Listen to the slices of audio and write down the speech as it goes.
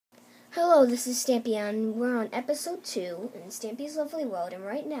Hello, this is Stampy, and we're on episode 2 in Stampy's Lovely World, and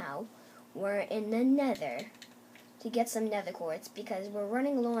right now we're in the nether to get some nether quartz because we're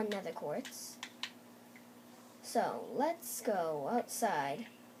running low on nether quartz. So, let's go outside,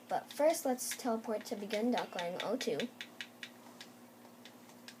 but first let's teleport to begin duckling 02.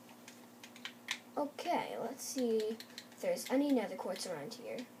 Okay, let's see if there's any nether quartz around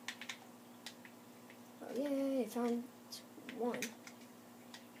here. Oh yay, I found one.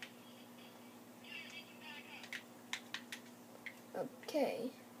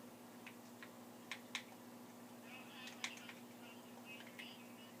 Okay.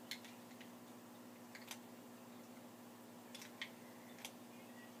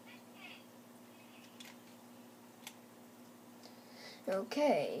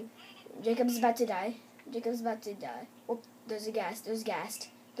 Okay. Jacob's about to die. Jacob's about to die. Oh, there's a ghast. There's ghast.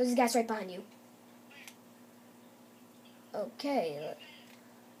 There's a ghast right behind you. Okay.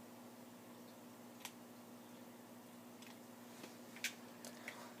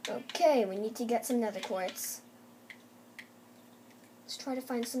 Okay, we need to get some nether quartz. Let's try to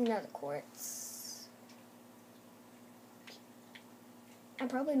find some nether quartz. I'm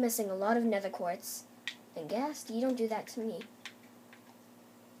probably missing a lot of nether quartz. And ghast, you don't do that to me.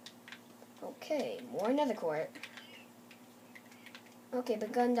 Okay, more nether quartz. Okay,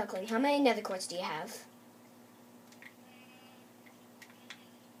 but gun duckling, how many nether quartz do you have?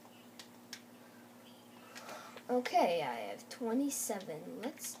 Okay, I have 27.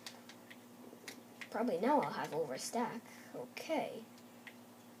 Let's... Probably now I'll have over a stack. Okay.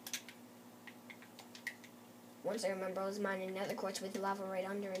 Once I remember I was mining nether quartz with lava right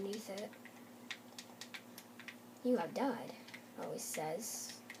underneath it. You have died, always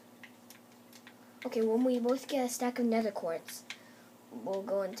says. Okay, when we both get a stack of nether quartz, we'll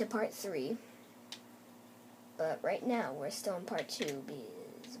go into part 3. But right now, we're still in part 2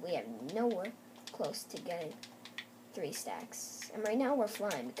 because we have nowhere close to getting 3 stacks. And right now we're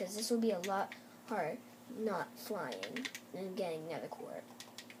flying because this will be a lot hard not flying and getting nether quartz.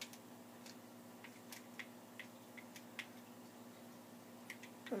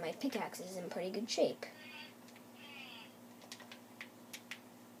 And my pickaxe is in pretty good shape.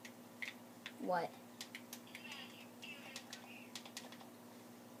 What?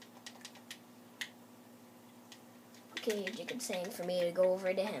 Okay, Jacob's saying for me to go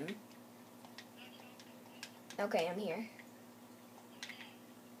over to him. Okay, I'm here.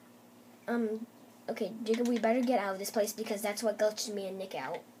 Okay, Jacob, we better get out of this place because that's what glitched me and Nick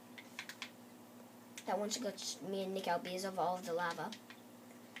out. That one should glitch me and Nick out because of all of the lava.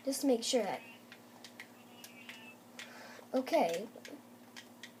 Just to make sure that... Okay.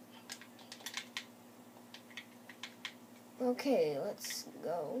 Okay, let's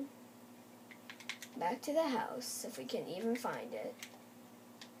go back to the house, if we can even find it.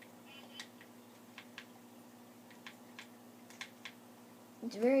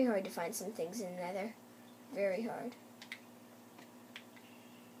 It's very hard to find some things in nether. Very hard.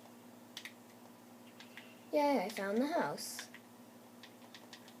 Yeah, I found the house.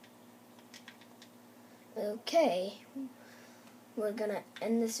 Okay. We're gonna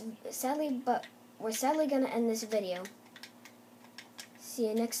end this, we're sadly gonna end this video. See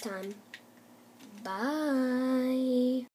you next time. Bye.